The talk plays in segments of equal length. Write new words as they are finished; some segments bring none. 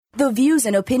The views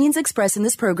and opinions expressed in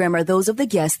this program are those of the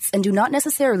guests and do not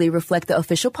necessarily reflect the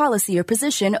official policy or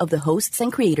position of the hosts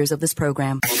and creators of this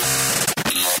program.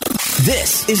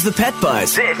 This is the Pet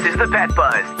Buzz. This is the Pet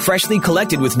Buzz. Freshly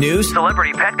collected with news,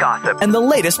 celebrity pet gossip, and the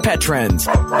latest pet trends.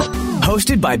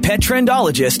 Hosted by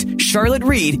Petrendologist Charlotte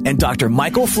Reed and Dr.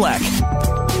 Michael Fleck.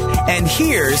 And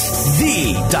here's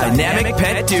the Dynamic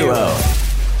Pet Duo.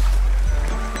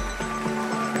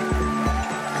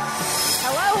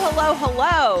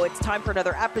 Hello. It's time for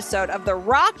another episode of the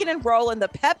Rockin' and Rollin' the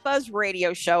Pet Buzz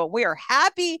Radio Show. We are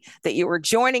happy that you are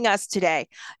joining us today.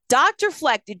 Dr.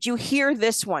 Fleck, did you hear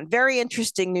this one? Very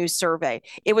interesting news survey.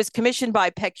 It was commissioned by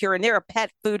PetCure, and they're a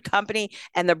pet food company,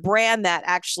 and the brand that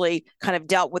actually kind of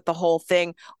dealt with the whole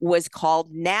thing was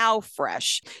called Now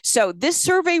Fresh. So this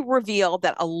survey revealed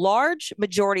that a large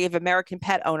majority of American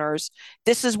pet owners,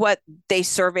 this is what they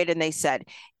surveyed, and they said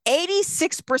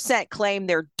 86% claim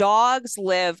their dogs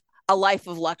live a life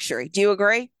of luxury. Do you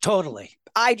agree? Totally.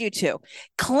 I do too.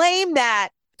 Claim that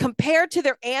compared to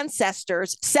their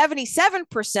ancestors,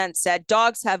 77% said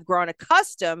dogs have grown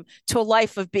accustomed to a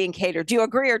life of being catered. Do you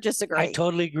agree or disagree? I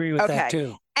totally agree with that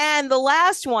too. And the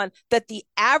last one, that the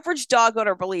average dog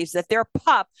owner believes that their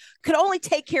pup could only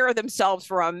take care of themselves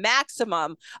for a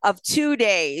maximum of 2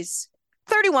 days.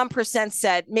 31%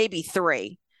 said maybe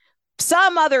 3.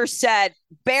 Some others said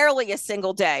barely a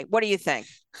single day. What do you think?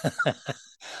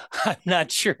 I'm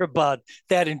not sure about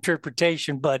that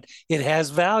interpretation, but it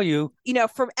has value. You know,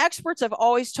 from experts I've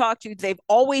always talked to, they've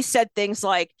always said things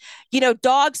like, you know,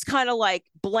 dogs kind of like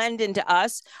blend into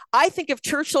us. I think if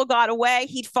Churchill got away,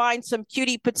 he'd find some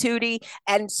cutie patootie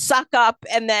and suck up.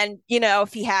 And then, you know,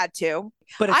 if he had to.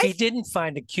 But if he didn't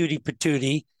find a cutie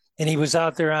patootie and he was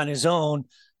out there on his own,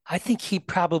 I think he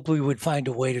probably would find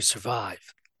a way to survive.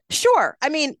 Sure. I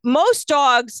mean, most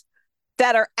dogs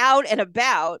that are out and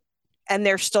about and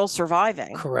they're still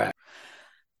surviving. Correct.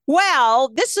 Well,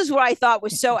 this is what I thought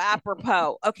was so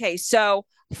apropos. Okay, so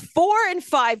 4 in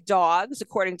 5 dogs,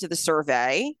 according to the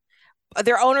survey,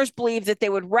 their owners believe that they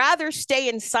would rather stay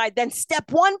inside than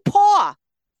step one paw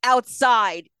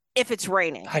outside if it's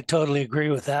raining. I totally agree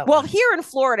with that. Well, here in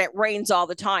Florida, it rains all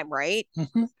the time, right?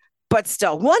 Mm-hmm. But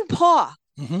still, one paw.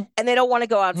 Mm-hmm. And they don't want to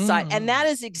go outside. Mm-hmm. And that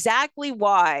is exactly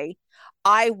why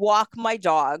I walk my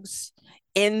dogs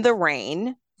in the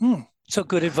rain. So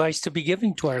good advice to be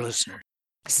giving to our listeners.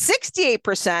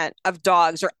 68% of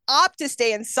dogs are opt to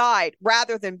stay inside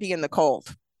rather than be in the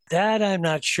cold. That I'm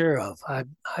not sure of.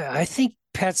 I think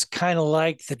pets kind of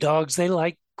like the dogs. They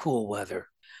like cool weather.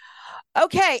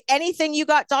 Okay. Anything you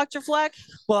got, Dr. Fleck?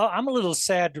 Well, I'm a little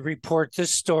sad to report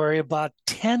this story. About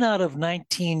 10 out of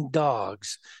 19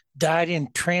 dogs died in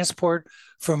transport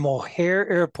from O'Hare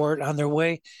Airport on their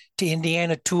way to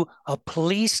Indiana to a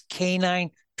police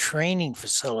canine training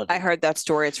facility. I heard that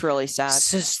story. It's really sad.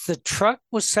 Since the truck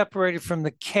was separated from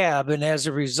the cab, and as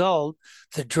a result,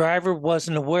 the driver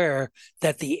wasn't aware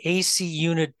that the AC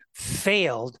unit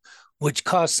failed, which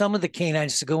caused some of the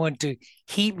canines to go into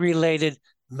heat-related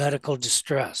medical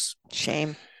distress.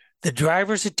 Shame. The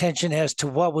driver's attention as to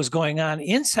what was going on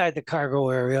inside the cargo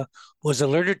area was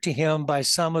alerted to him by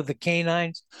some of the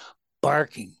canines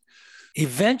barking.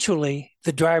 Eventually,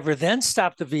 the driver then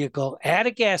stopped the vehicle at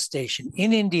a gas station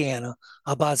in Indiana,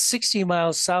 about 60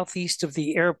 miles southeast of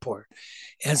the airport,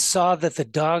 and saw that the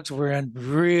dogs were in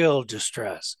real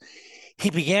distress. He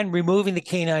began removing the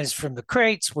canines from the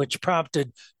crates, which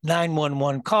prompted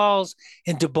 911 calls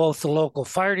into both the local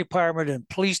fire department and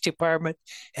police department.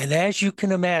 And as you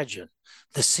can imagine,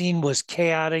 the scene was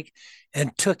chaotic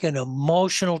and took an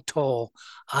emotional toll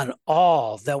on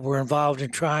all that were involved in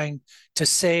trying to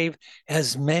save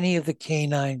as many of the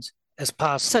canines as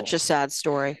possible. Such a sad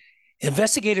story.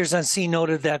 Investigators on scene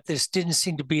noted that this didn't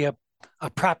seem to be a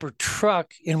proper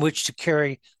truck in which to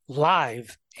carry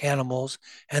live animals,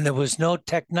 and there was no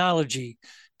technology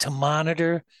to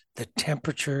monitor the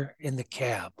temperature in the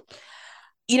cab.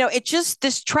 You know,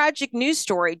 this tragic news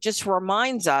story just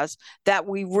reminds us that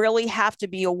we really have to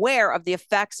be aware of the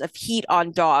effects of heat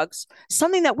on dogs,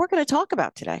 something that we're going to talk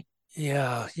about today.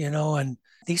 Yeah, and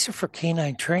these are for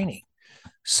canine training.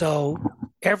 So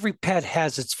every pet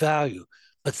has its value,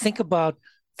 but think about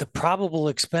the probable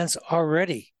expense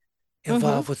already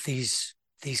involved with these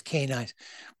canines,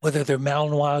 whether they're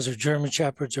Malinois or German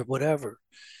Shepherds or whatever.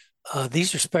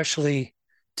 These are specially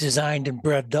designed and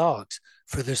bred dogs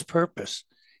for this purpose.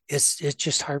 It's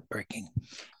just heartbreaking.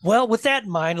 Well, with that in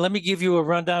mind, let me give you a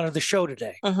rundown of the show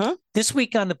today. This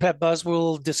week on the Pet Buzz,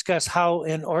 we'll discuss how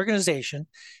an organization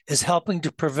is helping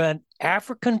to prevent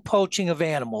African poaching of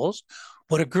animals,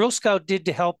 what a Girl Scout did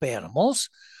to help animals,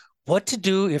 what to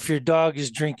do if your dog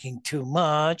is drinking too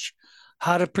much,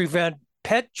 how to prevent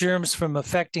pet germs from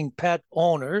affecting pet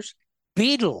owners,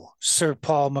 beetle Sir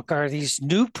Paul McCarthy's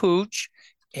new pooch,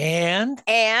 and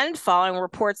following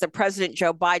reports that President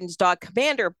Joe Biden's dog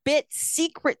Commander bit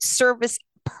Secret Service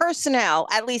personnel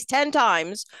at least 10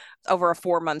 times over a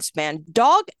 4-month span.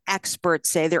 Dog experts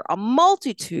say there are a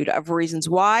multitude of reasons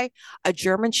why a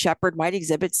German Shepherd might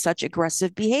exhibit such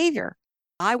aggressive behavior.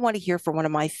 I want to hear from one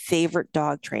of my favorite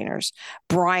dog trainers,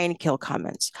 Brian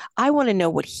Kilcommons. I want to know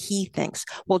what he thinks.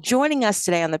 Well, joining us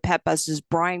today on the Pet Buzz is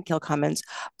Brian Kilcommons.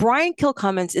 Brian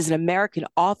Kilcommons is an American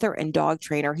author and dog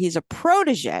trainer. He's a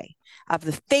protege of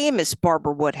the famous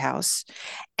Barbara Woodhouse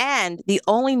and the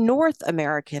only North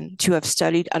American to have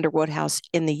studied under Woodhouse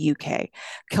in the UK.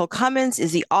 Kilcommons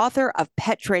is the author of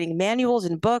pet training manuals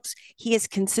and books. He is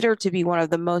considered to be one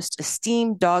of the most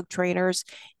esteemed dog trainers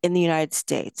in the United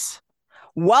States.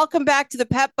 Welcome back to the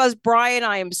Pet Buzz, Brian.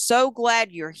 I am so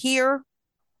glad you're here.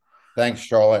 Thanks,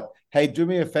 Charlotte. Hey, do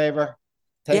me a favor.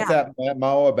 Take that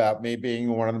memo about me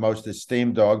being one of the most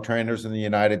esteemed dog trainers in the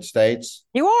United States.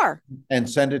 You are. And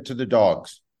send it to the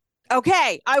dogs.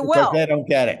 Okay, I will. They don't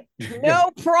get it.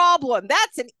 No problem.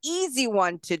 That's an easy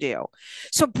one to do.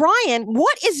 So, Brian,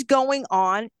 what is going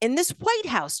on in this White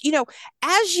House?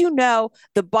 As you know,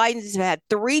 the Bidens have had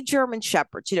 3 German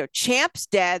Shepherds. Champ's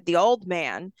dead, the old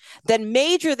man. Then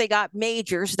Major, they got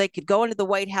Major, so they could go into the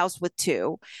White House with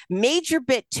 2. Major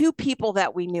bit 2 people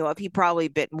that we knew of. He probably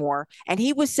bit more. And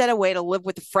he was sent away to live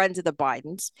with the friends of the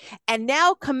Bidens. And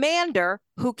now Commander,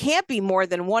 who can't be more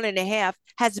than 1.5,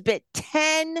 has bit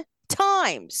 10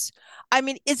 times. I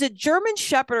mean, is a German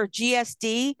Shepherd or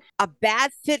GSD a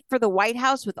bad fit for the White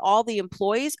House with all the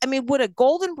employees? I mean, would a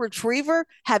Golden Retriever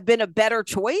have been a better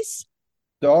choice?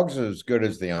 Dogs are as good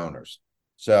as the owners.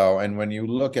 So, and when you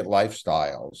look at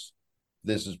lifestyles,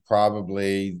 this is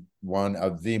probably one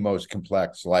of the most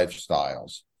complex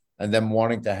lifestyles. And them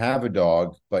wanting to have a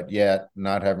dog, but yet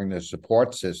not having the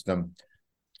support system.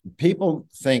 People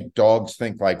think dogs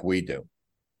think like we do.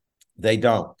 They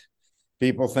don't.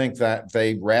 People think that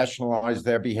they rationalize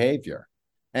their behavior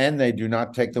and they do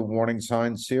not take the warning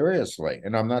signs seriously.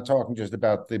 And I'm not talking just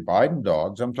about the Biden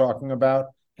dogs. I'm talking about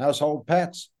household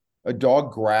pets. A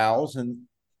dog growls and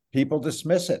people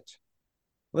dismiss it.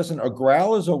 Listen, a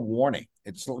growl is a warning.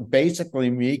 It's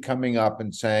basically me coming up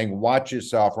and saying, watch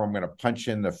yourself or I'm going to punch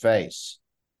you in the face.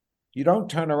 You don't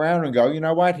turn around and go, you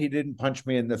know what? He didn't punch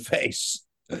me in the face.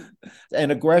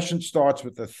 And aggression starts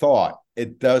with the thought.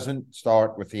 It doesn't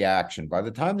start with the action. By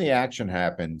the time the action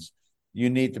happens, you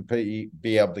need to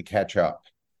be able to catch up.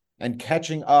 And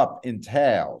catching up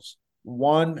entails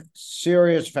one,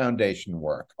 serious foundation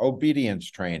work,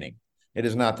 obedience training. It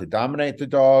is not to dominate the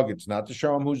dog. It's not to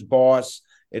show him who's boss.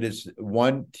 It is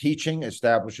one, teaching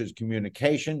establishes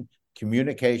communication.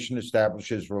 Communication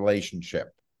establishes relationship.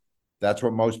 That's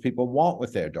what most people want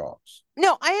with their dogs.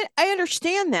 No, I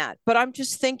understand that, but I'm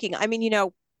just thinking, I mean,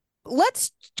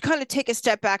 let's kind of take a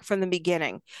step back from the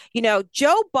beginning.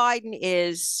 Joe Biden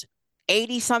is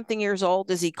 80 something years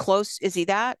old. Is he close? Is he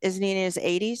that? Isn't he in his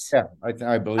 80s? Yeah,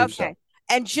 I believe so.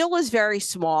 And Jill is very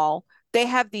small. They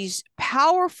have these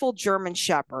powerful German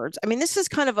Shepherds. I mean, this is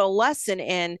kind of a lesson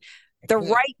in the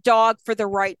right dog for the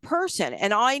right person.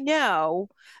 And I know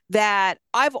that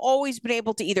I've always been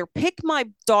able to either pick my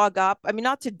dog up. I mean,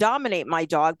 not to dominate my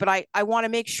dog, but I want to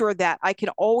make sure that I can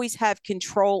always have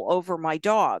control over my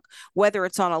dog, whether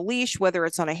it's on a leash, whether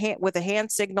it's on a hand with a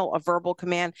hand signal, a verbal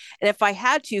command. And if I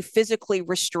had to physically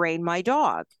restrain my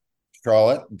dog.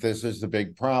 Charlotte, this is the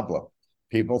big problem.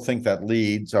 People think that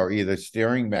leads are either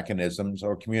steering mechanisms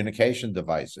or communication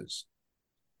devices.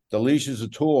 The leash is a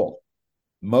tool.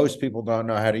 Most people don't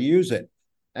know how to use it.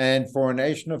 And for a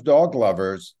nation of dog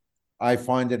lovers, I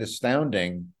find it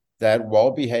astounding that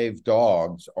well-behaved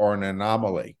dogs are an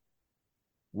anomaly.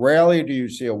 Rarely do you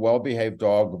see a well-behaved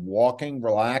dog walking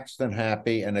relaxed and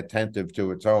happy and attentive to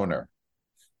its owner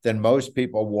than most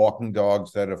people walking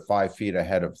dogs that are 5 feet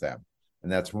ahead of them.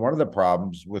 And that's one of the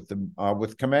problems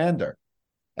with Commander.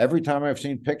 Every time I've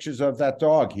seen pictures of that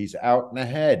dog, he's out and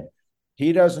ahead.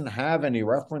 He doesn't have any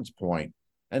reference point.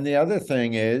 And the other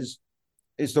thing is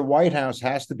the White House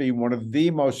has to be one of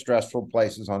the most stressful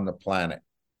places on the planet.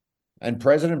 And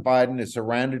President Biden is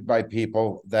surrounded by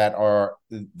people that are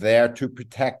there to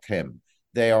protect him.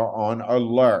 They are on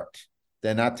alert.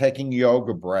 They're not taking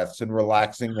yoga breaths and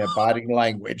relaxing their body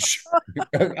language.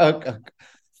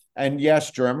 And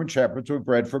yes, German Shepherds were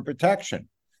bred for protection.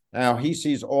 Now, he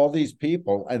sees all these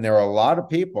people, and there are a lot of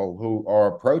people who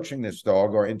are approaching this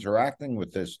dog or interacting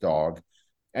with this dog,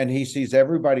 and he sees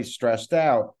everybody stressed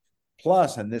out.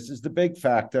 Plus, and this is the big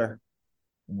factor,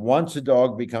 once a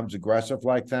dog becomes aggressive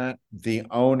like that, the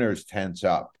owners tense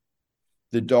up.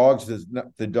 The dog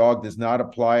does not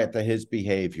apply it to his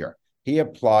behavior. He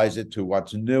applies it to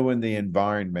what's new in the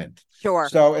environment. Sure.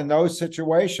 So in those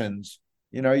situations,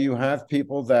 you have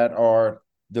people that are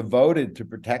devoted to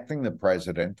protecting the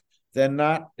president. They're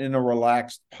not in a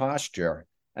relaxed posture,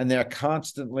 and they're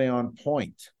constantly on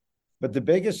point. But the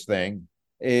biggest thing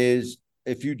is,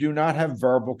 if you do not have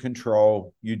verbal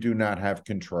control, you do not have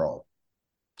control.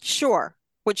 Sure.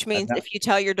 Which means if you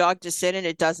tell your dog to sit and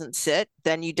it doesn't sit,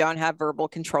 then you don't have verbal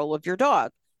control of your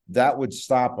dog. That would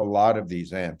stop a lot of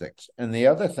these antics. And the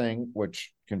other thing,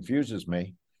 which confuses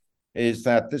me, is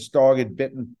that this dog had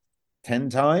bitten 10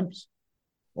 times.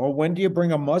 Well, when do you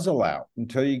bring a muzzle out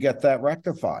until you get that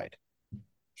rectified?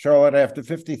 Charlotte, after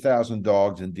 50,000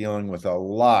 dogs and dealing with a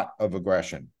lot of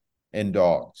aggression in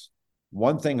dogs,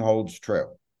 one thing holds true.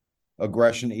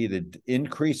 Aggression either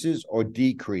increases or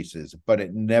decreases, but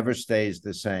it never stays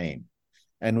the same.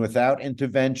 And without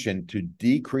intervention to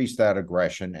decrease that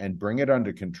aggression and bring it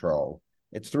under control,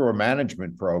 it's through a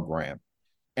management program.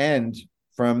 And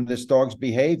from this dog's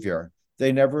behavior,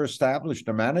 they never established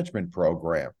a management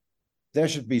program. There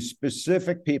should be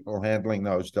specific people handling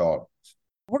those dogs.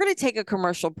 We're going to take a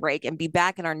commercial break and be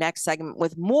back in our next segment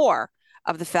with more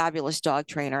of the fabulous dog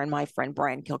trainer and my friend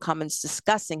Brian Kilcommons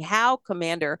discussing how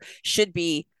Commander should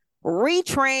be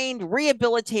retrained,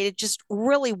 rehabilitated, just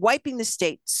really wiping the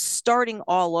state, starting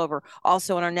all over.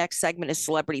 Also in our next segment is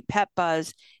Celebrity Pet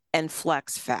Buzz and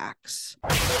Fleck's Facts.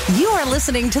 You are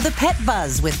listening to The Pet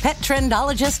Buzz with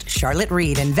Petrendologist Charlotte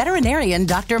Reed and veterinarian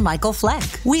Dr. Michael Fleck.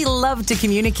 We love to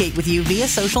communicate with you via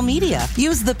social media.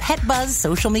 Use the Pet Buzz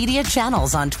social media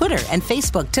channels on Twitter and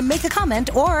Facebook to make a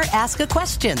comment or ask a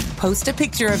question. Post a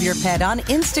picture of your pet on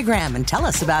Instagram and tell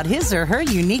us about his or her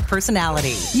unique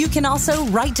personality. You can also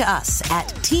write to us at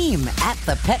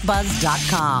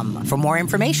team@thepetbuzz.com. For more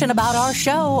information about our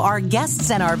show, our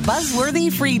guests, and our buzzworthy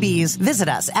freebies, visit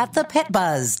us at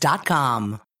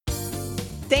thepetbuzz.com.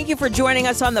 Thank you for joining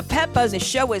us on the Pet Buzz. The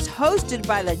show is hosted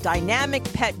by the dynamic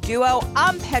pet duo.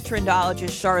 I'm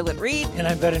Petrendologist Charlotte Reed. And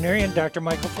I'm veterinarian Dr.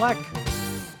 Michael Fleck.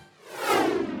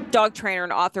 Dog trainer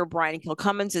and author Brian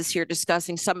Kilcommons is here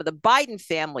discussing some of the Biden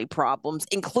family problems,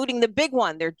 including the big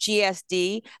one, their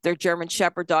GSD, their German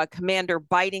Shepherd dog Commander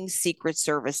biting Secret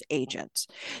Service agents.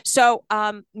 So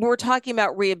we're talking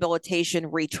about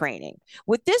rehabilitation, retraining.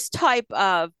 With this type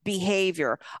of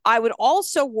behavior, I would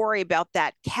also worry about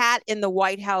that cat in the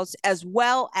White House, as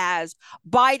well as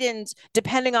Biden's,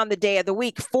 depending on the day of the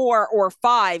week, 4 or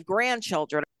 5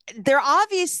 grandchildren. They're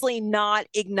obviously not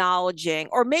acknowledging,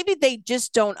 or maybe they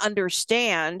just don't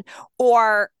understand,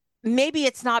 or maybe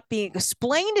it's not being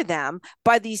explained to them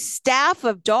by the staff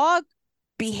of dog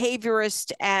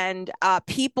behaviorists and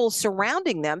people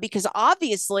surrounding them, because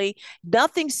obviously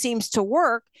nothing seems to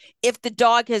work if the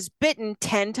dog has bitten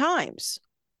 10 times.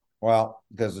 Well,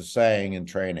 there's a saying in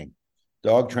training,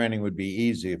 dog training would be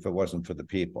easy if it wasn't for the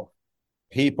people.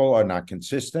 People are not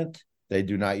consistent. They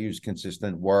do not use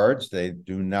consistent words. They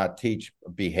do not teach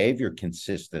behavior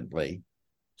consistently.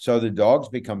 So the dogs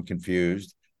become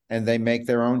confused and they make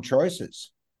their own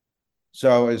choices.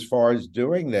 So as far as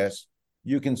doing this,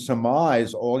 you can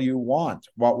surmise all you want.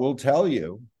 What we'll tell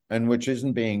you, and which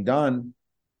isn't being done,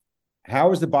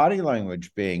 how is the body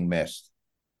language being missed?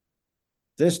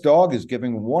 This dog is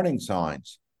giving warning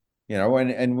signs,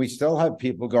 and we still have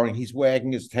people going, he's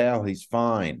wagging his tail, he's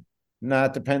fine. No,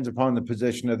 it depends upon the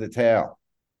position of the tail.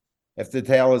 If the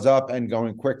tail is up and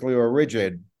going quickly or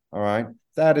rigid, all right,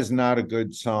 that is not a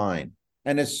good sign.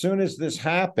 And as soon as this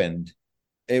happened,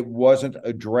 it wasn't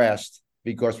addressed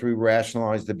because we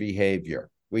rationalized the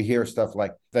behavior. We hear stuff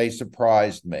like, they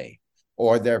surprised me,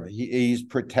 or he's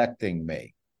protecting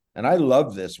me. And I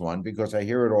love this one because I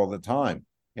hear it all the time.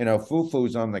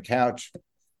 Fufu's on the couch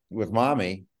with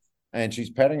mommy, and she's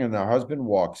petting him, and her husband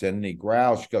walks in and he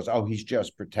growls. She goes, oh, he's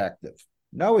just protective.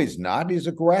 No, he's not. He's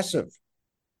aggressive.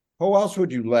 Who else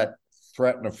would you let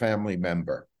threaten a family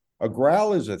member? A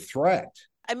growl is a threat.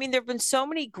 I mean, there have been so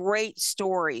many great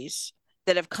stories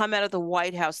that have come out of the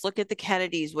White House. Look at the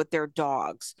Kennedys with their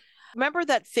dogs. Remember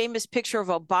that famous picture of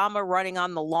Obama running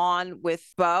on the lawn with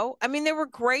Bo? I mean, they were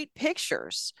great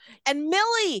pictures. And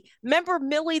Millie, remember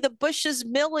Millie, the Bush's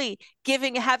Millie,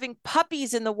 having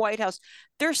puppies in the White House.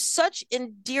 There's such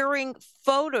endearing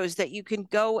photos that you can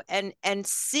go and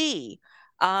see.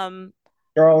 Charlotte,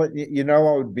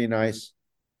 what would be nice?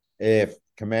 If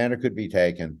Commander could be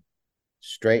taken,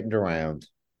 straightened around,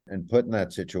 and put in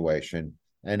that situation,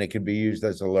 and it can be used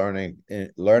as a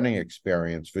learning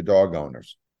experience for dog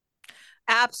owners.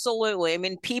 Absolutely. I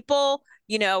mean, people,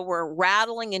 were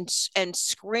rattling and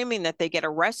screaming that they get a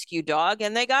rescue dog,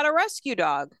 and they got a rescue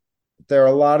dog. There are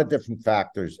a lot of different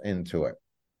factors into it.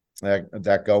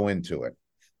 that go into it.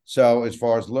 So as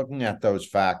far as looking at those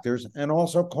factors and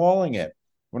also calling it,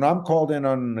 when I'm called in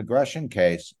on an aggression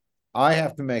case, I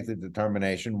have to make the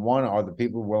determination, one, are the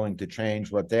people willing to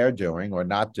change what they're doing or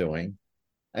not doing?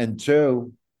 And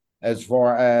two, as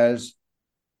far as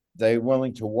they're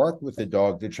willing to work with the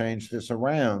dog to change this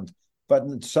around. But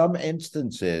in some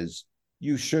instances,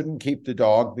 you shouldn't keep the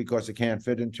dog because it can't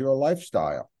fit into your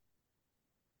lifestyle.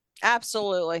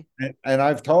 Absolutely. And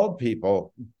I've told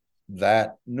people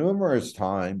that numerous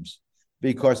times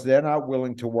because they're not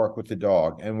willing to work with the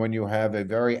dog. And when you have a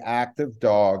very active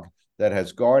dog that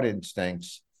has guard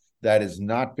instincts that has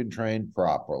not been trained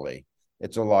properly,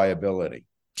 it's a liability.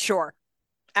 Sure.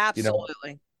 Absolutely.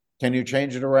 You know, can you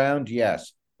change it around?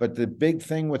 Yes. But the big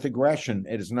thing with aggression,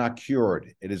 it is not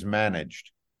cured. It is managed.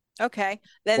 Okay.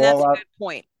 Then that's a good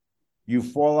point. You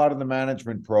fall out of the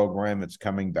management program, it's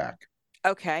coming back.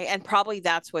 Okay. And probably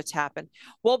that's what's happened.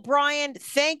 Well, Brian,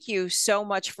 thank you so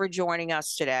much for joining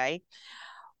us today.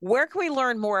 Where can we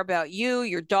learn more about you,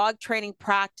 your dog training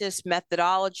practice,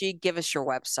 methodology? Give us your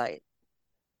website.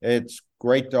 It's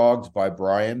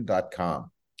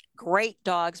greatdogsbybrian.com.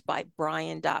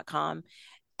 Greatdogsbybrian.com.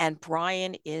 And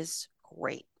Brian is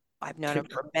great. I've known him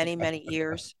for many, many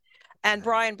years. And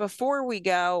Brian, before we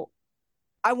go,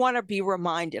 I want to be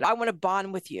reminded, I want to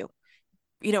bond with you.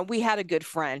 You know, we had a good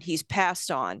friend. He's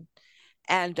passed on.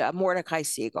 And Mordecai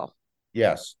Siegel.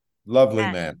 Yes. Lovely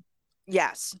man.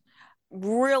 Yes.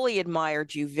 Really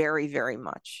admired you very, very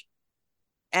much.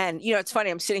 And, you know, it's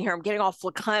funny. I'm sitting here, I'm getting all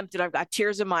verklempt and I've got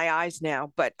tears in my eyes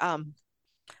now. But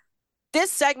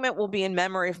this segment will be in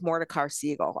memory of Mordecai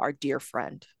Siegel, our dear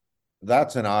friend.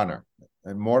 That's an honor.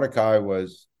 And Mordecai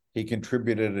he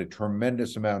contributed a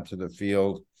tremendous amount to the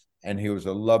field, and he was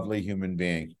a lovely human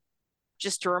being.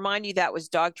 Just to remind you, that was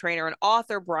dog trainer and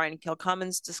author Brian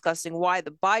Kilcommons discussing why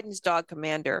the Biden's dog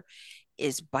commander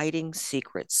is biting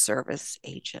Secret Service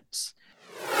agents.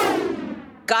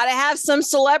 Gotta have some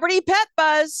celebrity pet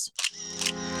buzz.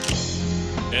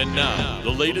 And now, the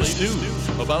latest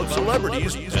news about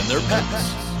celebrities and their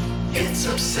pets. It's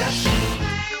obsession.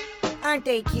 Aren't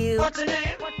they cute? What's the name?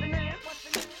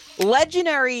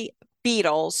 Legendary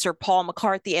Beatles, Sir Paul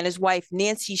McCartney and his wife,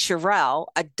 Nancy Sherrill,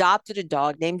 adopted a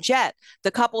dog named Jet. The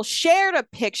couple shared a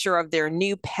picture of their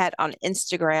new pet on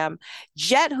Instagram.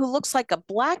 Jet, who looks like a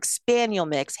black spaniel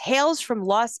mix, hails from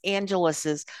Los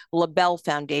Angeles' LaBelle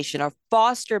Foundation, a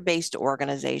foster-based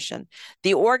organization.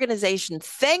 The organization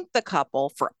thanked the couple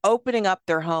for opening up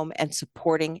their home and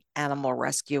supporting animal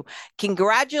rescue.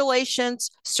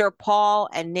 Congratulations, Sir Paul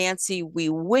and Nancy. We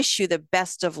wish you the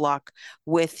best of luck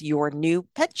with your new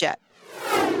pet Jet.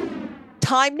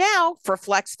 Time now for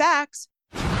Fleck's Facts.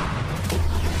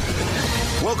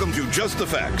 Welcome to Just the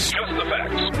Facts. Just the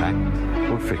Facts. Fact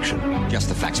or fiction? Just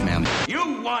the facts, ma'am.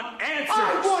 You want answers!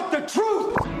 I want the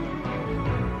truth!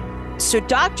 So,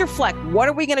 Dr. Fleck, what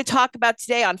are we going to talk about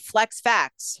today on Fleck's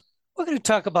Facts? We're going to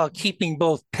talk about keeping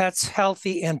both pets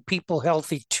healthy and people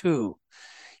healthy too.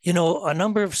 You know, a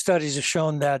number of studies have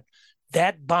shown that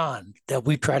bond that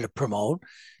we try to promote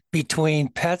between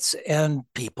pets and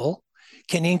people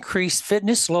can increase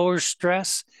fitness, lower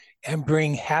stress, and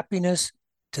bring happiness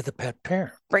to the pet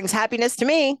parent. Brings happiness to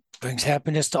me. Brings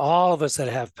happiness to all of us that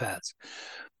have pets.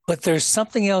 But there's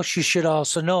something else you should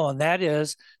also know, and that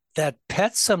is that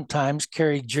pets sometimes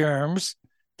carry germs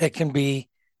that can be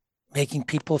making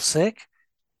people sick,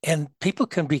 and people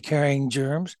can be carrying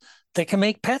germs that can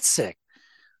make pets sick.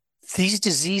 These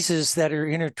diseases that are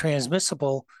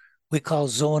intertransmissible, we call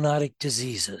zoonotic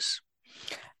diseases.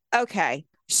 Okay.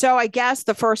 So I guess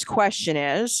the first question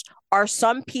is, are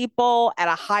some people at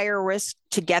a higher risk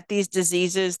to get these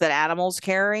diseases that animals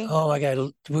carry? Oh my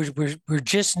God. We're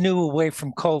just new away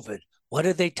from COVID. What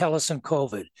did they tell us in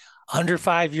COVID? Under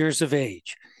 5 years of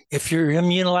age. If you're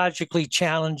immunologically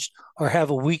challenged or have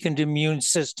a weakened immune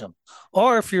system,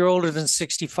 or if you're older than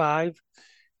 65,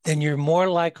 then you're more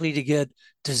likely to get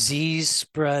disease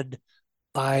spread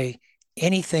by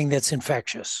anything that's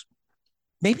infectious.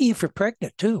 Maybe if you're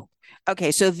pregnant too.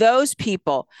 Okay, so those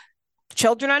people,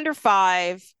 children under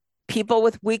 5, people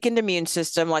with weakened immune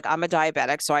system, like I'm a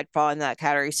diabetic, so I'd fall in that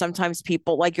category. Sometimes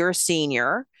people like you're a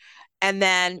senior, and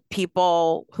then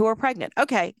people who are pregnant.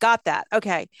 Okay, got that.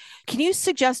 Okay. Can you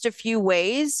suggest a few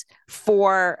ways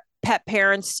for pet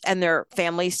parents and their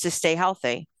families to stay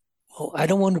healthy? Well, I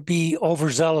don't want to be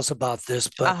overzealous about this,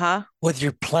 but whether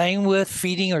you're playing with,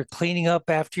 feeding, or cleaning up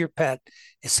after your pet,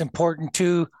 it's important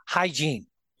to hygiene.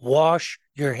 Wash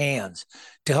your hands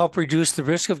to help reduce the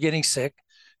risk of getting sick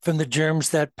from the germs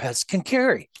that pets can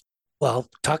carry. Well,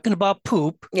 talking about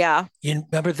poop, you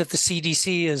remember that the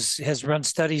CDC has run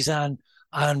studies on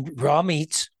on raw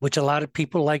meats, which a lot of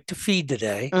people like to feed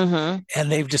today. Mm-hmm.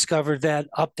 And they've discovered that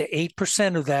up to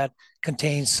 8% of that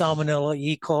contains salmonella,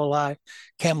 E. coli,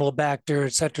 camelobacter,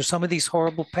 et cetera, some of these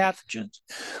horrible pathogens.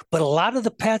 But a lot of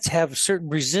the pets have certain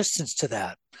resistance to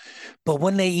that. But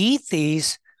when they eat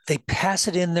these, they pass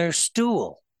it in their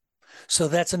stool. So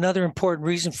that's another important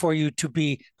reason for you to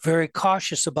be very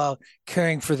cautious about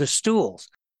caring for the stools.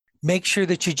 Make sure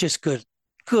that you just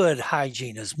good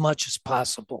hygiene as much as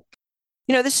possible.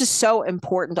 You know, this is so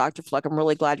important, Dr. Fleck. I'm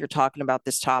really glad you're talking about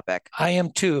this topic. I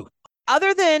am too.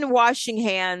 Other than washing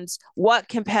hands, what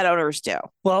can pet owners do?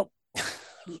 Well,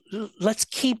 let's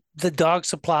keep the dog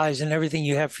supplies and everything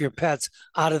you have for your pets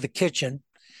out of the kitchen.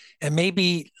 And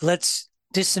maybe let's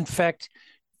disinfect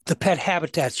the pet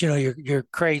habitats, your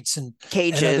crates and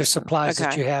cages and other supplies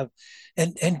that you have.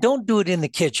 And don't do it in the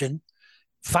kitchen.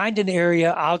 Find an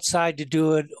area outside to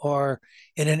do it, or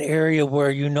in an area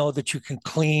where you know that you can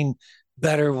clean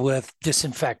better with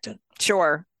disinfectant.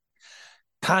 Sure.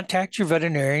 Contact your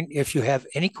veterinarian if you have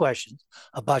any questions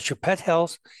about your pet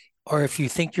health, or if you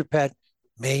think your pet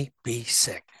may be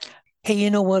sick. Hey,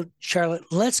 you know what, Charlotte?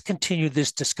 Let's continue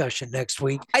this discussion next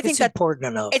week. I think that's important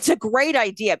enough. It's a great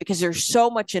idea because there's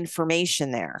so much information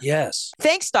there. Yes.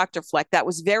 Thanks, Dr. Fleck. That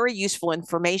was very useful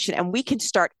information, and we can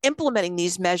start implementing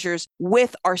these measures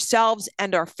with ourselves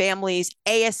and our families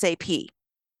ASAP.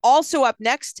 Also up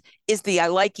next is the I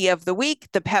Likey of the Week,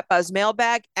 the Pet Buzz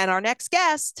mailbag, and our next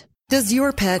guest. Does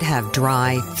your pet have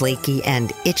dry, flaky,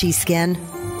 and itchy skin?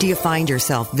 Do you find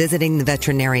yourself visiting the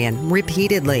veterinarian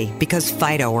repeatedly because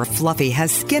Fido or Fluffy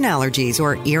has skin allergies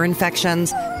or ear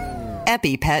infections?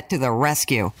 EpiPet to the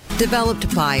rescue.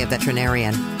 Developed by a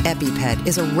veterinarian, EpiPet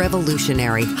is a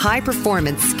revolutionary,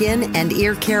 high-performance skin and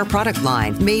ear care product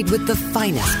line made with the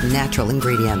finest natural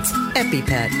ingredients.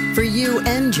 EpiPet, for you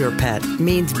and your pet,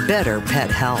 means better pet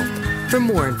health. For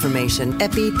more information,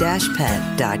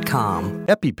 epi-pet.com.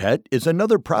 EpiPet is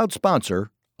another proud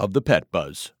sponsor of the Pet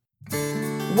Buzz.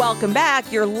 Welcome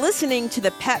back. You're listening to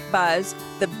the Pet Buzz,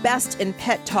 the best in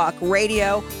pet talk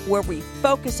radio, where we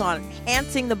focus on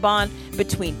enhancing the bond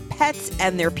between pets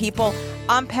and their people.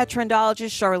 I'm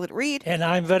Petrendologist Charlotte Reed. And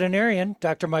I'm veterinarian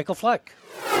Dr. Michael Fleck.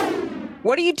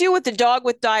 What do you do with the dog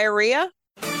with diarrhea?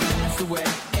 That's the way it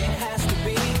has to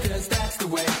be, 'cause that's the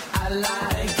way I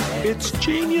like it. It's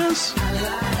genius. I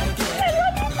like it. I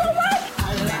love it so much.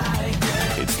 I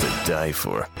like it. It's to die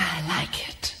for. I like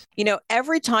it. You know,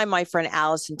 every time my friend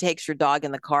Allison takes her dog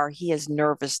in the car, he has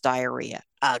nervous diarrhea.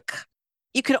 Ugh.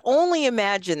 You can only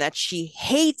imagine that she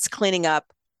hates cleaning up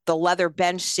the leather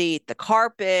bench seat, the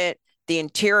carpet, the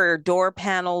interior door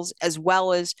panels, as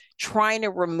well as trying to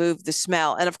remove the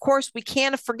smell. And of course, we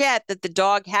can't forget that the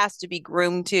dog has to be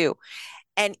groomed too.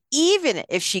 And even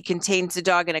if she contains the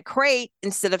dog in a crate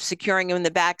instead of securing him in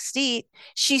the back seat,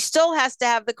 she still has to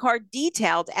have the car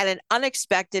detailed at an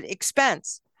unexpected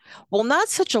expense. Well, not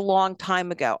such a long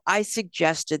time ago, I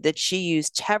suggested that she use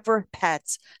Tevra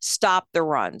Pet's Stop the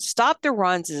Runs. Stop the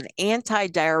Runs is an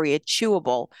anti-diarrhea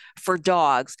chewable for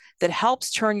dogs that helps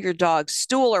turn your dog's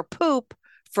stool or poop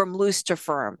from loose to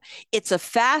firm. It's a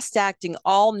fast-acting,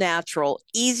 all-natural,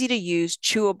 easy-to-use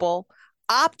chewable,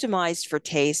 optimized for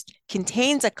taste,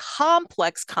 contains a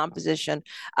complex composition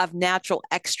of natural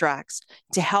extracts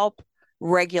to help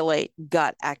regulate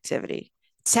gut activity.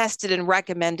 Tested and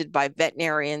recommended by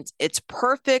veterinarians. It's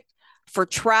perfect for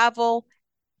travel,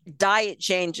 diet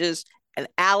changes, and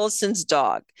Allison's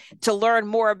dog. To learn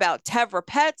more about Tevra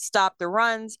Pet, Stop the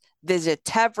Runs, visit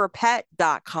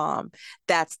tevrapet.com.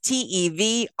 That's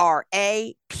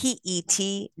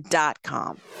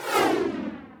TEVRAPET.com.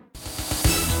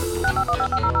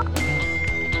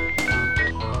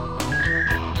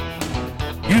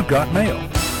 You've got mail.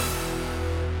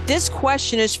 This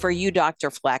question is for you,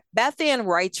 Dr. Fleck. Beth Ann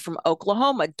writes from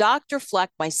Oklahoma. Dr. Fleck,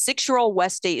 my 6-year-old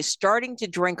Westie is starting to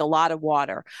drink a lot of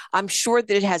water. I'm sure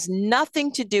that it has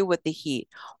nothing to do with the heat.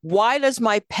 Why does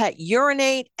my pet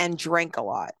urinate and drink a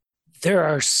lot? There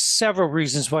are several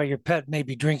reasons why your pet may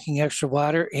be drinking extra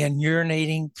water and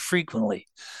urinating frequently.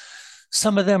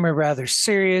 Some of them are rather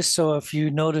serious. So if you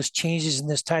notice changes in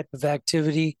this type of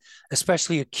activity,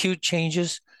 especially acute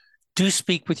changes, do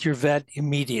speak with your vet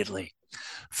immediately.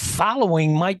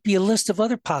 Following might be a list of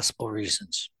other possible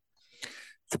reasons.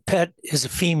 The pet is a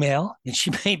female and she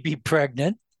may be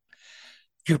pregnant.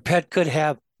 Your pet could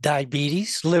have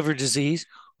diabetes, liver disease,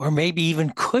 or maybe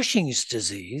even Cushing's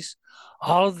disease.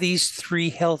 All of these 3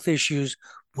 health issues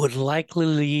would likely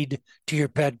lead to your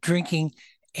pet drinking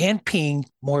and peeing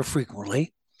more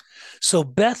frequently. So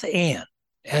Beth Ann,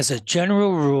 as a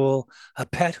general rule, a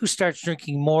pet who starts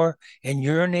drinking more and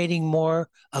urinating more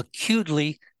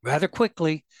acutely, rather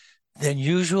quickly, then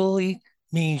usually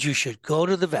means you should go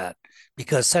to the vet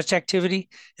because such activity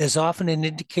is often an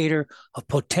indicator of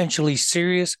potentially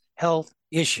serious health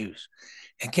issues.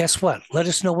 And guess what? Let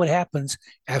us know what happens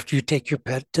after you take your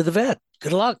pet to the vet.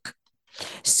 Good luck.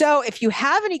 So if you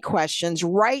have any questions,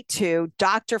 write to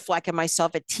Dr. Fleck and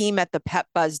myself at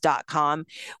team@thepetbuzz.com.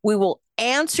 We will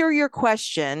answer your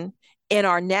question in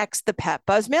our next The Pet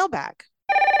Buzz mailbag.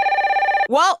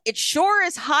 Well, it sure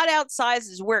is hot outside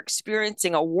as we're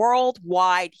experiencing a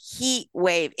worldwide heat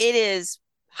wave. It is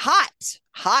hot,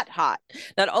 hot, hot.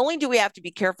 Not only do we have to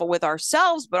be careful with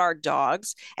ourselves, but our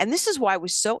dogs. And this is why I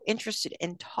was so interested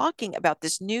in talking about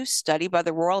this new study by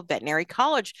the Royal Veterinary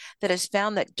College that has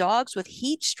found that dogs with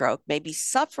heat stroke may be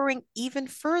suffering even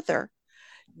further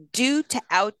due to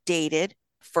outdated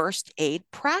first aid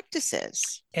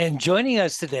practices. And joining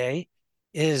us today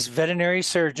is veterinary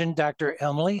surgeon Dr.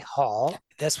 Emily Hall.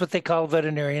 That's what they call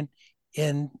veterinarian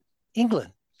in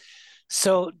England.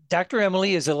 So Dr.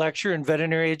 Emily is a lecturer in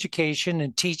veterinary education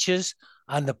and teaches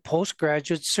on the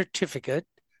postgraduate certificate,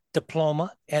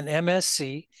 diploma, and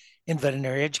MSc in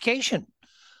veterinary education.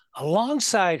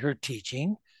 Alongside her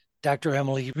teaching, Dr.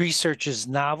 Emily researches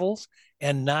novel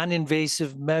and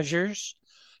non-invasive measures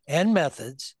and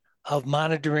methods of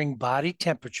monitoring body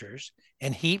temperatures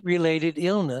and heat-related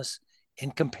illness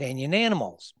in companion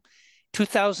animals.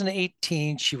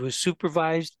 2018, she was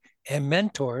supervised and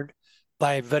mentored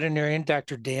by veterinarian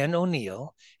Dr. Dan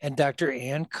O'Neill and Dr.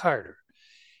 Ann Carter.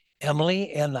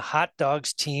 Emily and the Hot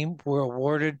Dogs team were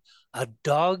awarded a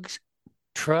Dogs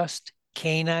Trust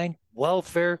Canine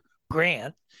Welfare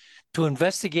Grant to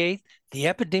investigate the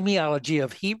epidemiology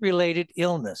of heat-related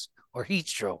illness or heat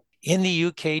stroke in the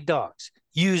UK dogs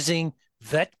using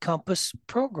Vet Compass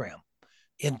program.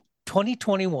 In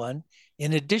 2021,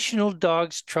 an additional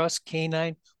Dogs Trust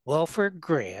Canine Welfare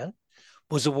Grant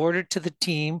was awarded to the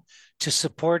team to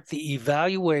support the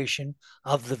evaluation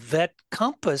of the Vet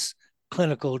Compass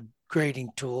clinical grading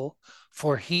tool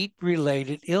for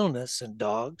heat-related illness in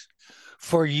dogs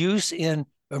for use in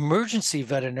emergency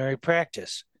veterinary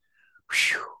practice.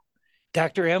 Whew.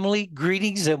 Dr. Emily,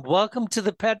 greetings and welcome to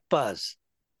the Pet Buzz.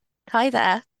 Hi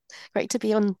there. Great to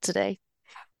be on today.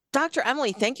 Dr.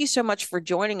 Emily, thank you so much for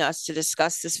joining us to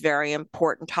discuss this very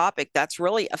important topic that's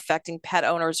really affecting pet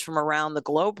owners from around the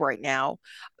globe right now.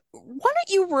 Why don't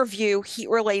you review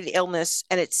heat-related illness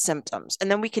and its symptoms,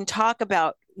 and then we can talk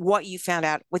about what you found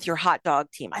out with your hot dog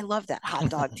team. I love that hot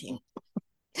dog team.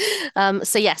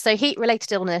 So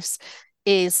heat-related illness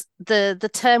is the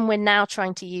term we're now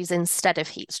trying to use instead of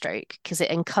heat stroke because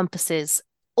it encompasses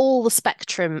all the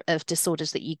spectrum of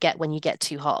disorders that you get when you get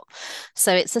too hot.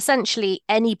 So it's essentially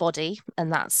anybody,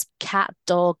 and that's cat,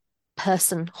 dog,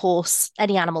 person, horse,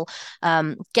 any animal,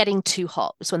 getting too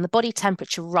hot. So when the body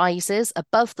temperature rises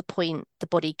above the point the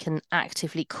body can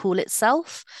actively cool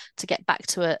itself to get back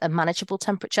to a manageable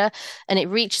temperature, and it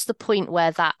reaches the point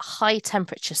where that high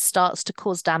temperature starts to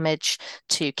cause damage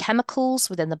to chemicals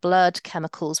within the blood,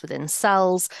 chemicals within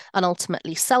cells, and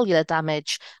ultimately cellular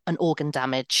damage and organ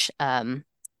damage,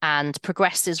 and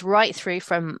progresses right through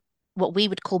from what we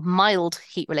would call mild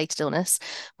heat-related illness,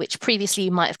 which previously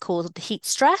you might have called heat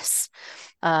stress,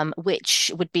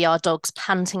 which would be our dogs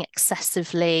panting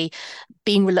excessively,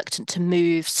 being reluctant to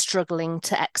move, struggling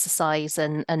to exercise,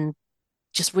 and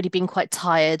just really being quite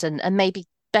tired and maybe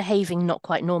behaving not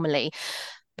quite normally.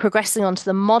 Progressing on to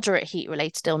the moderate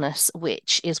heat-related illness,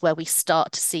 which is where we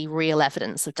start to see real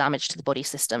evidence of damage to the body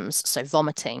systems. So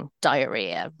vomiting,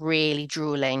 diarrhea, really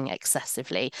drooling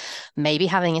excessively, maybe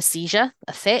having a seizure,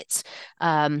 a fit,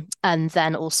 and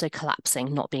then also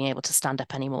collapsing, not being able to stand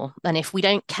up anymore. And if we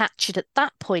don't catch it at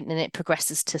that point and it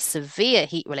progresses to severe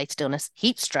heat-related illness,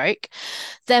 heat stroke,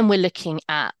 then we're looking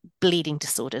at bleeding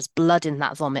disorders, blood in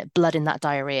that vomit, blood in that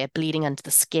diarrhea, bleeding under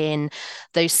the skin,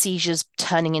 those seizures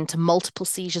turning into multiple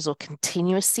seizures or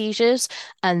continuous seizures,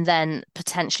 and then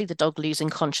potentially the dog losing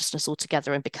consciousness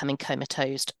altogether and becoming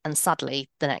comatose. And sadly,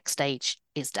 the next stage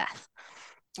is death.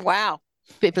 Wow.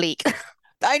 Bit bleak.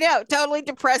 I know, totally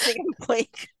depressing and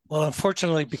bleak. Well,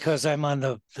 unfortunately, because I'm on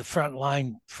the front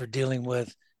line for dealing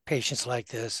with patients like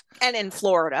this. And in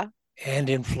Florida.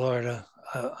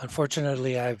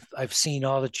 Unfortunately, I've seen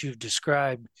all that you've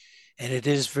described, and it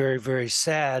is very, very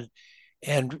sad.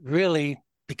 And really,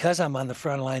 because I'm on the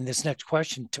front line, this next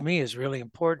question to me is really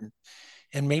important.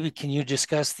 And maybe can you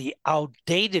discuss the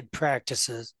outdated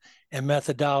practices and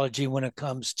methodology when it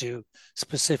comes to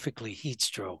specifically heat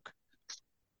stroke?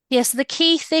 Yes, the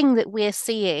key thing that we're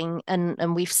seeing,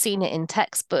 and we've seen it in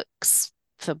textbooks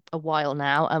for a while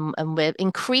now, and we're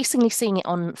increasingly seeing it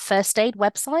on first aid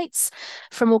websites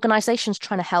from organizations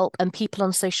trying to help, and people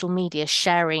on social media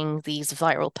sharing these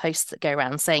viral posts that go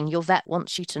around saying your vet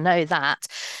wants you to know that,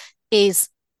 is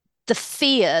the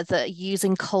fear that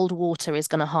using cold water is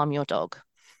going to harm your dog.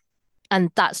 And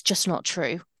that's just not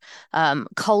true.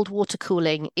 Cold water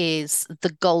cooling is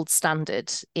the gold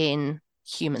standard in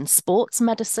human sports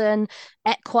medicine,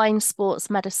 equine sports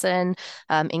medicine,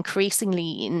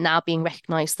 increasingly now being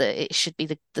recognized that it should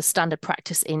be the standard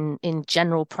practice in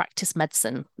general practice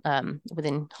medicine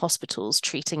within hospitals,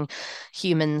 treating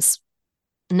humans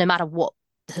no matter what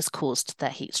has caused their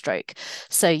heat stroke.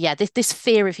 So yeah, this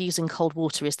fear of using cold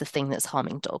water is the thing that's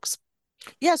harming dogs.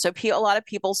 Yeah, so a lot of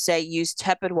people say use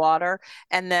tepid water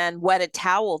and then wet a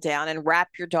towel down and wrap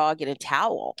your dog in a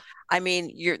towel. I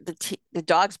mean, the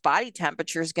dog's body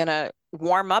temperature is going to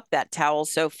warm up that towel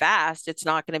so fast, it's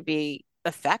not going to be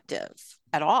effective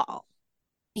at all.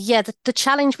 Yeah, the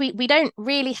challenge, we don't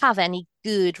really have any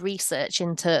good research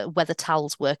into whether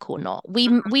towels work or not.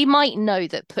 We might know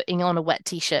that putting on a wet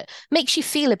t-shirt makes you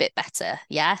feel a bit better.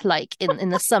 Yeah, like in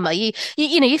the summer, you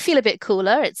know, you feel a bit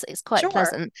cooler. It's quite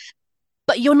pleasant.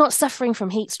 But you're not suffering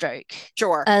from heat stroke.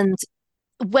 Sure. And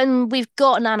when we've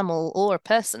got an animal, or a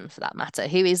person for that matter,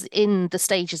 who is in the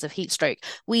stages of heat stroke,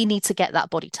 we need to get that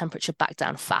body temperature back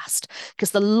down fast,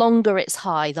 because the longer it's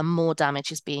high, the more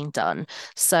damage is being done.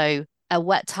 So a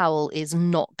wet towel is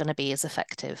not going to be as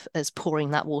effective as pouring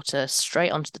that water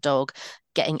straight onto the dog,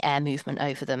 getting air movement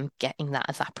over them, getting that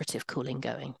evaporative cooling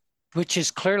going. Which is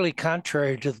clearly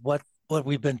contrary to what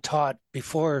we've been taught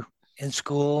before in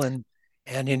school and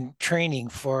in training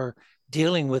for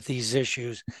dealing with these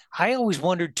issues. I always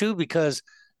wondered too, because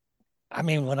I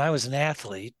mean, when I was an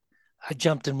athlete, I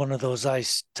jumped in one of those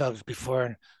ice tubs before,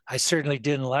 and I certainly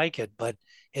didn't like it, but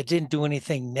it didn't do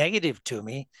anything negative to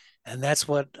me. And that's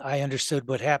what I understood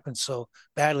what happened so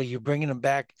badly. You're bringing them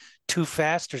back too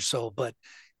fast or so, but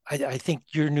I think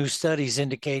your new studies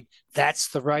indicate that's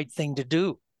the right thing to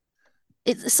do.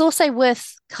 It's also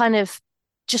worth kind of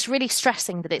just really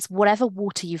stressing that it's whatever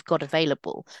water you've got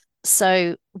available.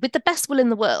 So with the best will in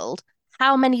the world,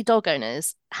 how many dog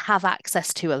owners have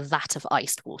access to a vat of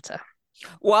iced water?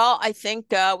 Well, I think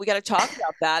we got to talk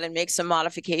about that and make some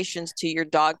modifications to your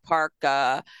dog park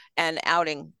and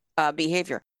outing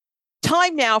behavior.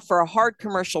 Time now for a hard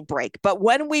commercial break. But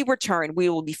when we return, we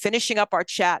will be finishing up our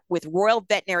chat with Royal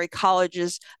Veterinary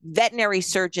College's veterinary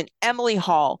surgeon, Emily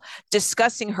Hall,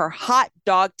 discussing her hot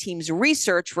dog team's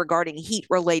research regarding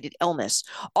heat-related illness.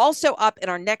 Also up in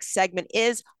our next segment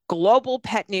is global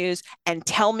pet news and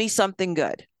Tell Me Something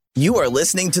Good. You are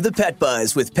listening to The Pet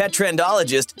Buzz with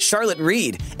Petrendologist Charlotte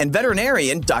Reed and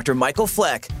veterinarian Dr. Michael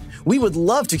Fleck. We would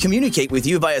love to communicate with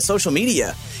you via social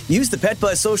media. Use the Pet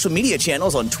Buzz social media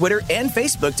channels on Twitter and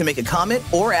Facebook to make a comment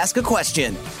or ask a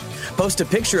question. Post a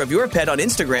picture of your pet on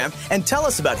Instagram and tell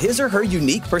us about his or her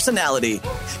unique personality.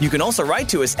 You can also write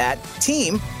to us at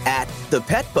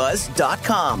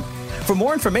team@thepetbuzz.com. For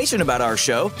more information about our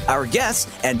show, our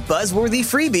guests, and buzzworthy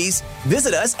freebies,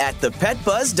 visit us at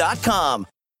thepetbuzz.com.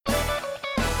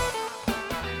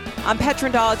 I'm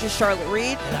Petrendologist Charlotte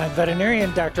Reed. And I'm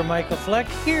veterinarian Dr. Michael Fleck.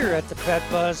 Here at the Pet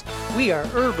Buzz, we are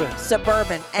urban,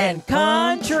 suburban, and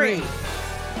country.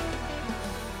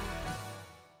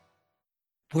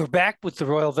 We're back with the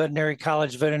Royal Veterinary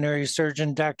College veterinary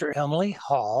surgeon, Dr. Emily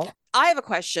Hall. I have a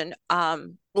question,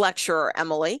 lecturer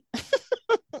Emily.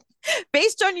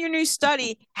 Based on your new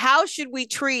study, how should we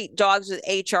treat dogs with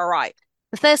HRI?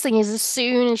 The first thing is, as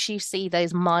soon as you see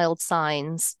those mild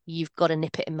signs, you've got to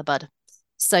nip it in the bud.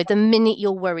 So the minute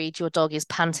you're worried your dog is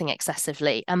panting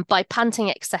excessively, and by panting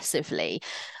excessively,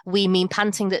 we mean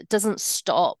panting that doesn't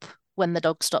stop when the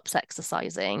dog stops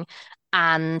exercising,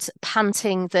 and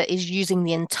panting that is using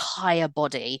the entire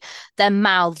body. Their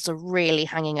mouths are really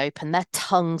hanging open. Their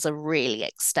tongues are really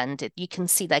extended. You can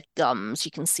see their gums.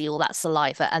 You can see all that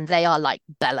saliva, and they are like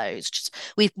bellows.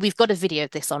 We've got a video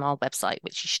of this on our website,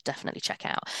 which you should definitely check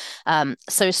out.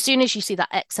 So as soon as you see that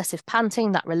excessive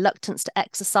panting, that reluctance to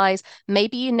exercise,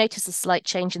 maybe you notice a slight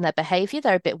change in their behavior.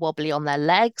 They're a bit wobbly on their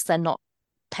legs. They're not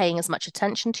paying as much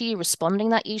attention to you, responding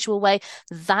that usual way.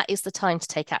 That is the time to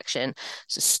take action.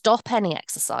 So stop any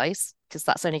exercise, because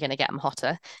that's only going to get them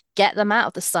hotter. Get them out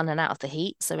of the sun and out of the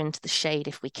heat, so into the shade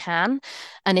if we can.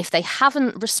 And if they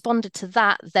haven't responded to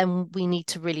that, then we need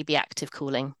to really be active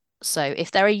cooling. So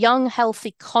if they're a young,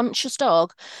 healthy, conscious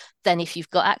dog, then if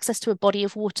you've got access to a body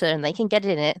of water and they can get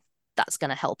in it, that's going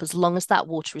to help, as long as that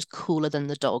water is cooler than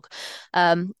the dog.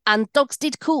 And dogs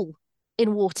did cool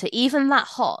in water, even that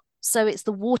hot. So it's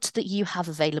the water that you have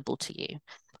available to you.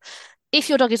 If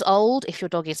your dog is old, if your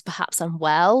dog is perhaps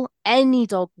unwell, any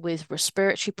dog with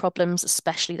respiratory problems,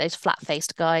 especially those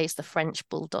flat-faced guys, the French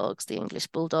bulldogs, the English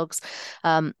bulldogs,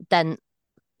 then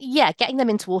yeah, getting them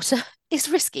into water is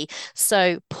risky.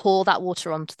 So pour that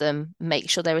water onto them, make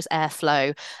sure there is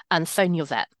airflow, and phone your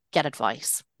vet, get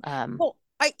advice. Well,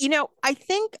 I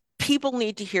think people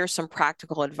need to hear some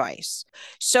practical advice.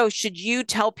 So should you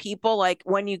tell people, like,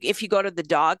 if you go to the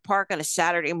dog park on a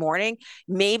Saturday morning,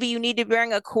 maybe you need to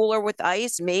bring a cooler with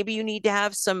ice, maybe you need to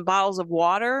have some bottles of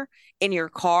water in your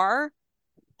car?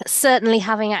 Certainly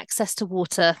having access to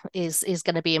water is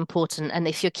going to be important. And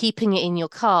if you're keeping it in your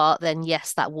car, then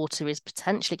yes, that water is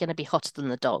potentially going to be hotter than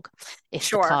the dog if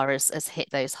the car has hit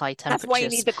those high temperatures. That's why you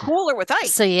need the cooler with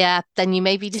ice. So yeah, then you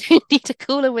maybe do need a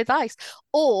cooler with ice.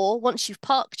 Or once you've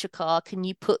parked your car, can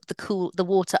you put the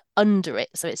water under it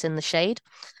so it's in the shade?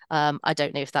 I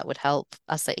don't know if that would help.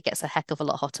 I say it gets a heck of a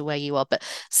lot hotter where you are, but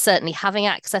certainly having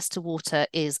access to water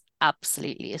is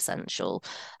absolutely essential.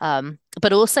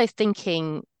 But also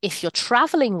thinking, if you're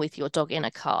traveling with your dog in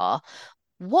a car,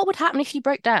 what would happen if you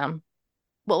broke down?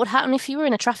 What would happen if you were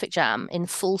in a traffic jam in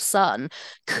full sun?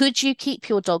 Could you keep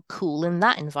your dog cool in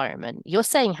that environment? You're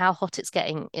saying how hot it's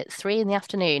getting at 3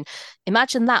 p.m.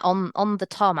 Imagine that on the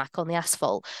tarmac, on the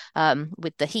asphalt,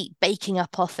 with the heat baking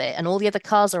up off it and all the other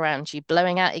cars around you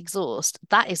blowing out exhaust.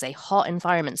 That is a hot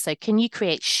environment. So can you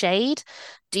create shade?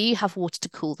 Do you have water to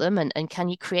cool them? And can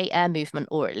you create air movement,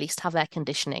 or at least have air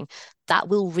conditioning? That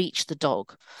will reach the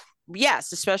dog.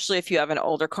 Yes, especially if you have an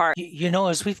older car.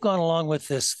 As we've gone along with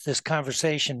this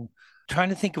conversation, trying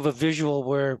to think of a visual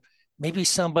where maybe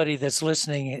somebody that's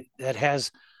listening that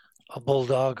has a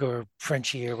bulldog or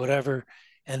Frenchie or whatever,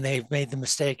 and they've made the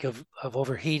mistake of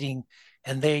overheating,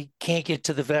 and they can't get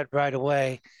to the vet right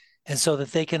away, and so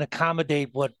that they can accommodate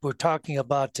what we're talking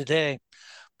about today.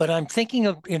 But I'm thinking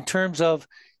of in terms of,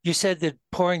 you said that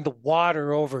pouring the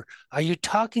water over. Are you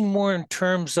talking more in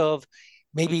terms of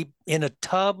maybe in a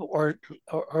tub or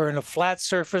in a flat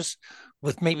surface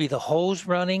with maybe the hose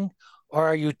running? Or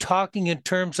are you talking in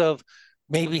terms of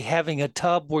maybe having a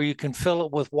tub where you can fill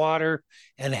it with water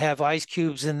and have ice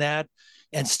cubes in that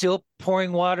and still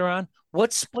pouring water on?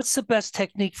 What's the best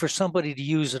technique for somebody to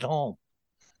use at home,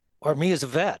 or me as a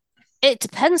vet? It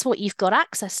depends what you've got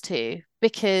access to,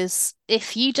 because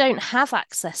if you don't have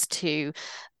access to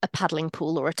a paddling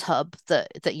pool or a tub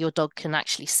that your dog can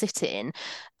actually sit in,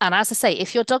 and as I say,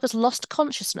 if your dog has lost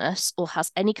consciousness or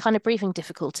has any kind of breathing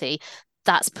difficulty,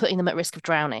 that's putting them at risk of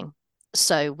drowning.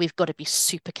 So we've got to be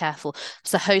super careful.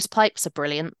 So hose pipes are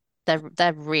brilliant.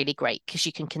 They're really great because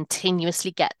you can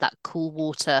continuously get that cool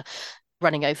water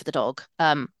running over the dog.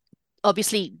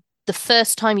 Obviously, the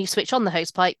first time you switch on the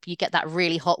hose pipe, you get that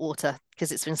really hot water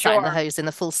because it's been sat in the hose in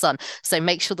the full sun. So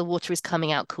make sure the water is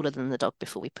coming out cooler than the dog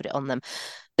before we put it on them.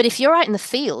 But if you're out in the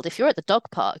field, if you're at the dog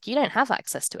park, you don't have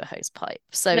access to a hose pipe.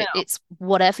 So it's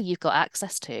whatever you've got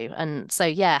access to. And so,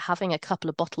 yeah, having a couple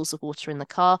of bottles of water in the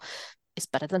car is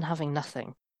better than having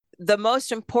nothing. The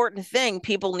most important thing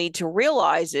people need to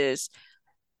realize is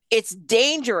it's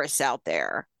dangerous out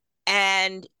there.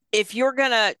 And if you're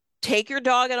going to take your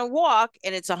dog on a walk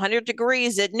and it's 100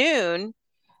 degrees at noon,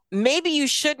 maybe you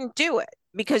shouldn't do it,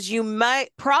 because you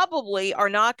probably are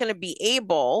not going to be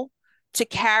able to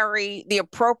carry the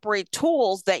appropriate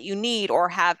tools that you need or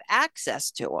have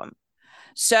access to them.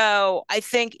 So I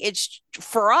think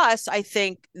for us, I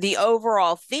think the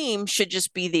overall theme should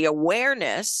just be the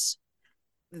awareness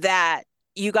that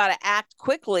you got to act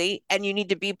quickly and you need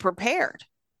to be prepared.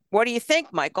 What do you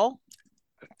think, Michael?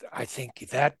 I think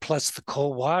that plus the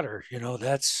cold water,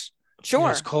 that's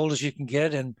as cold as you can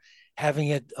get, and having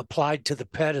it applied to the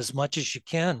pet as much as you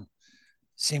can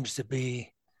seems to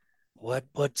be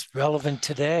what's relevant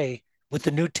today with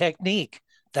the new technique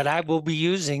that I will be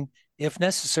using if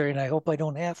necessary, and I hope I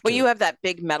don't have to. Well, you have that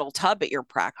big metal tub at your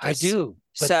practice. I do.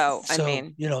 So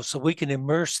we can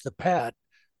immerse the pet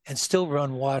and still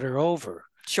run water over.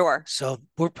 Sure. So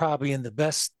we're probably in the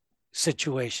best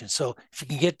situation. So if you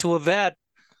can get to a vet,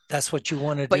 that's what you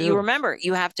want to do. But you remember,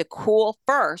 you have to cool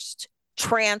first,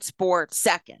 transport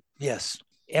second. Yes.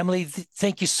 Emily,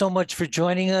 thank you so much for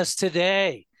joining us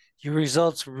today. Your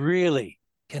results really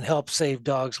can help save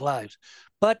dogs' lives.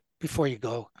 But before you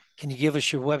go, can you give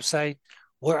us your website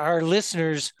where our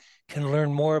listeners can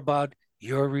learn more about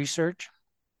your research?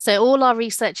 So all our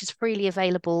research is freely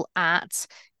available at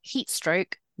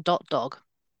heatstroke.dog.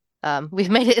 We've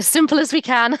made it as simple as we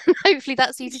can. Hopefully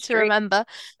that's easy to remember.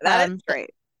 That's great.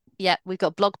 Yeah, we've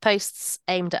got blog posts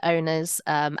aimed at owners.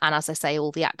 And as I say,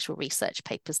 all the actual research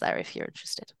papers there if you're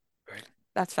interested. Right.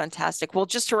 That's fantastic. Well,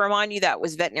 just to remind you, that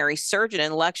was veterinary surgeon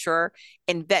and lecturer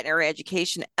in veterinary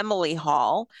education, Emily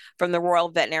Hall from the Royal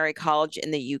Veterinary College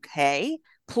in the UK.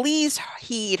 Please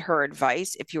heed her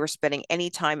advice if you are spending any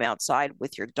time outside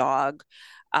with your dog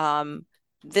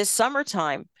this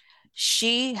summertime.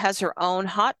 She has her own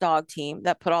hot dog team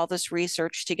that put all this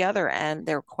research together, and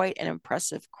they're quite an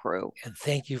impressive crew. And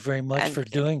thank you very much for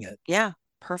doing it. Yeah,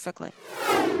 perfectly.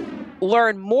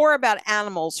 Learn more about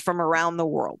animals from around the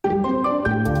world.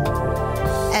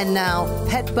 And now,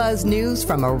 Pet Buzz news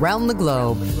from around the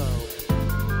globe.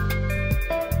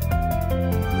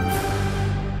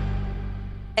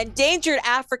 Endangered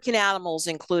African animals,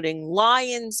 including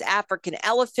lions, African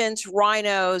elephants,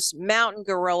 rhinos, mountain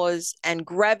gorillas, and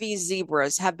Grevy's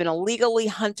zebras, have been illegally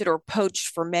hunted or poached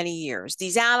for many years.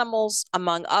 These animals,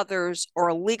 among others, are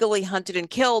illegally hunted and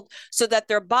killed so that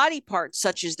their body parts,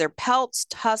 such as their pelts,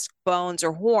 tusks, bones,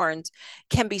 or horns,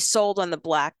 can be sold on the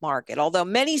black market. Although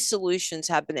many solutions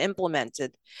have been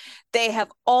implemented, they have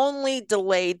only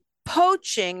delayed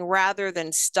poaching rather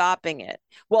than stopping it.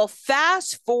 Well,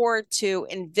 fast forward to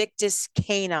Invictus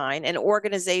Canine, an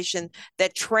organization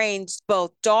that trains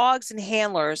both dogs and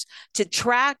handlers to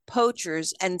track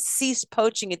poachers and cease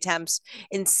poaching attempts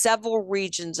in several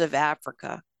regions of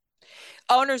Africa.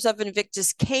 Owners of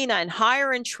Invictus Canine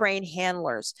hire and train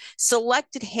handlers.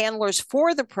 Selected handlers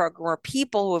for the program are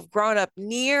people who have grown up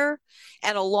near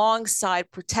and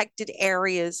alongside protected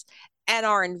areas and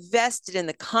are invested in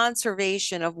the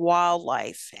conservation of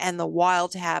wildlife and the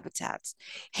wild habitats.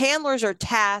 Handlers are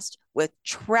tasked with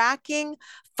tracking,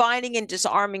 finding, and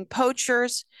disarming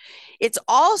poachers. It's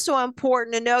also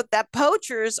important to note that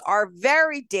poachers are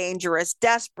very dangerous,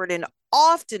 desperate, and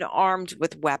often armed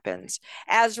with weapons.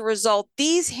 As a result,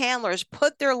 these handlers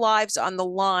put their lives on the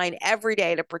line every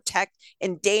day to protect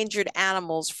endangered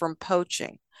animals from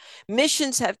poaching.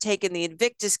 Missions have taken the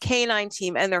Invictus Canine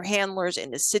team and their handlers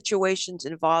into situations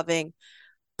involving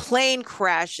plane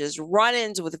crashes,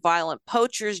 run-ins with violent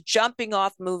poachers, jumping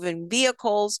off moving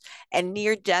vehicles, and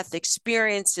near-death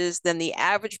experiences than the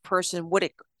average person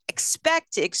would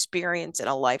expect to experience in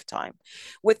a lifetime.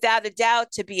 Without a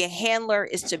doubt, to be a handler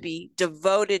is to be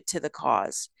devoted to the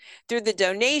cause. Through the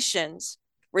donations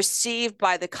received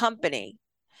by the company,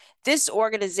 this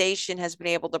organization has been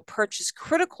able to purchase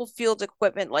critical field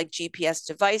equipment like GPS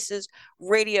devices,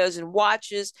 radios, and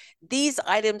watches. These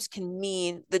items can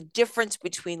mean the difference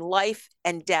between life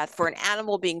and death for an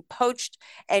animal being poached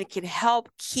and can help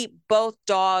keep both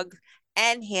dogs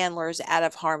and handlers out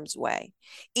of harm's way.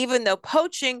 Even though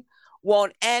poaching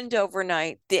won't end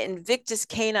overnight, the Invictus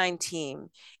Canine team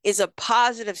is a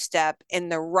positive step in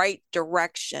the right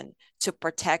direction to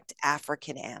protect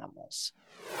African animals.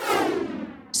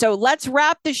 So let's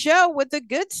wrap the show with the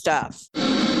good stuff.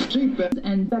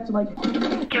 And that's like...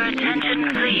 Your attention,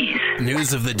 please.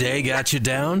 News of the day got you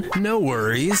down? No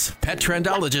worries.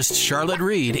 Petrendologist Charlotte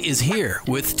Reed is here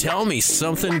with Tell Me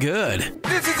Something Good.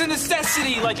 This is a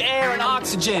necessity like air and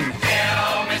oxygen.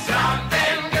 Tell me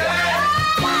something good.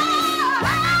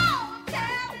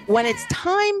 When it's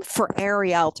time for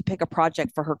Ariel to pick a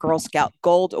project for her Girl Scout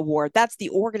Gold Award, that's the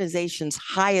organization's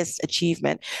highest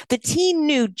achievement. The teen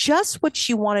knew just what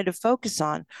she wanted to focus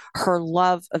on, her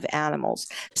love of animals.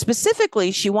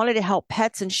 Specifically, she wanted to help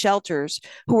pets in shelters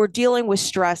who were dealing with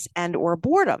stress and or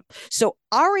boredom. So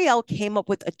Ariel came up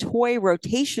with a toy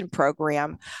rotation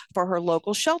program for her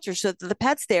local shelter so that the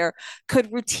pets there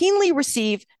could routinely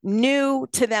receive new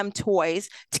to them toys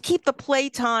to keep the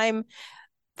playtime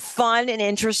fun and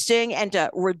interesting and to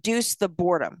reduce the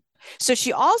boredom. So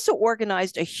she also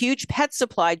organized a huge pet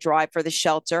supply drive for the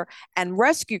shelter and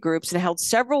rescue groups and held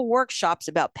several workshops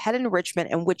about pet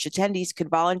enrichment in which attendees could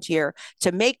volunteer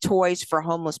to make toys for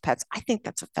homeless pets. I think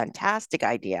that's a fantastic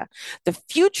idea. The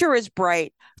future is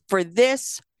bright for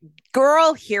this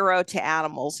girl hero to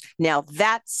animals. Now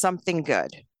that's something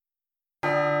good.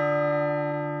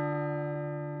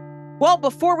 Well,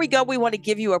 before we go, we want to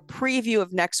give you a preview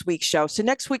of next week's show. So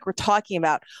next week, we're talking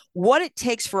about what it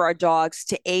takes for our dogs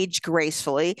to age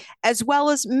gracefully, as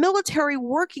well as military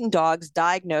working dogs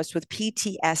diagnosed with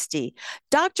PTSD.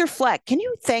 Dr. Fleck, can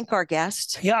you thank our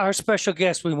guest? Yeah, our special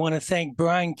guest, we want to thank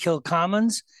Brian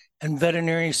Kilcommons and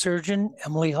veterinary surgeon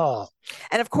Emily Hall.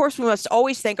 And of course, we must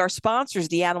always thank our sponsors,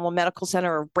 the Animal Medical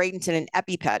Center of Bradenton and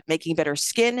EpiPet, making better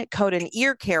skin, coat, and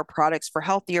ear care products for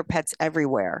healthier pets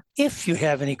everywhere. If you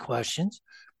have any questions,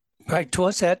 write to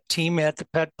us at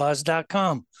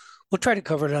team@thepetbuzz.com. We'll try to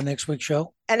cover it on next week's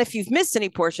show. And if you've missed any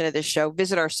portion of this show,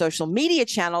 visit our social media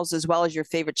channels as well as your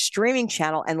favorite streaming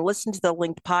channel and listen to the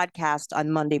linked podcast on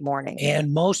Monday morning.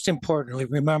 And most importantly,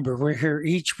 remember, we're here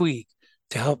each week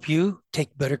to help you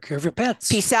take better care of your pets.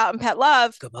 Peace out and pet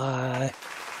love. Goodbye.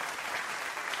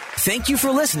 Thank you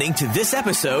for listening to this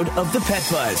episode of The Pet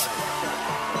Buzz.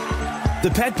 The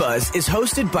Pet Buzz is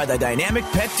hosted by the dynamic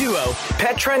pet duo,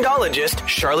 Petrendologist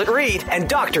Charlotte Reed and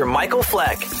Dr. Michael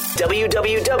Fleck.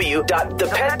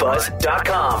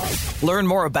 www.thepetbuzz.com. Learn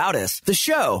more about us, the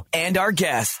show, and our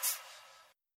guests.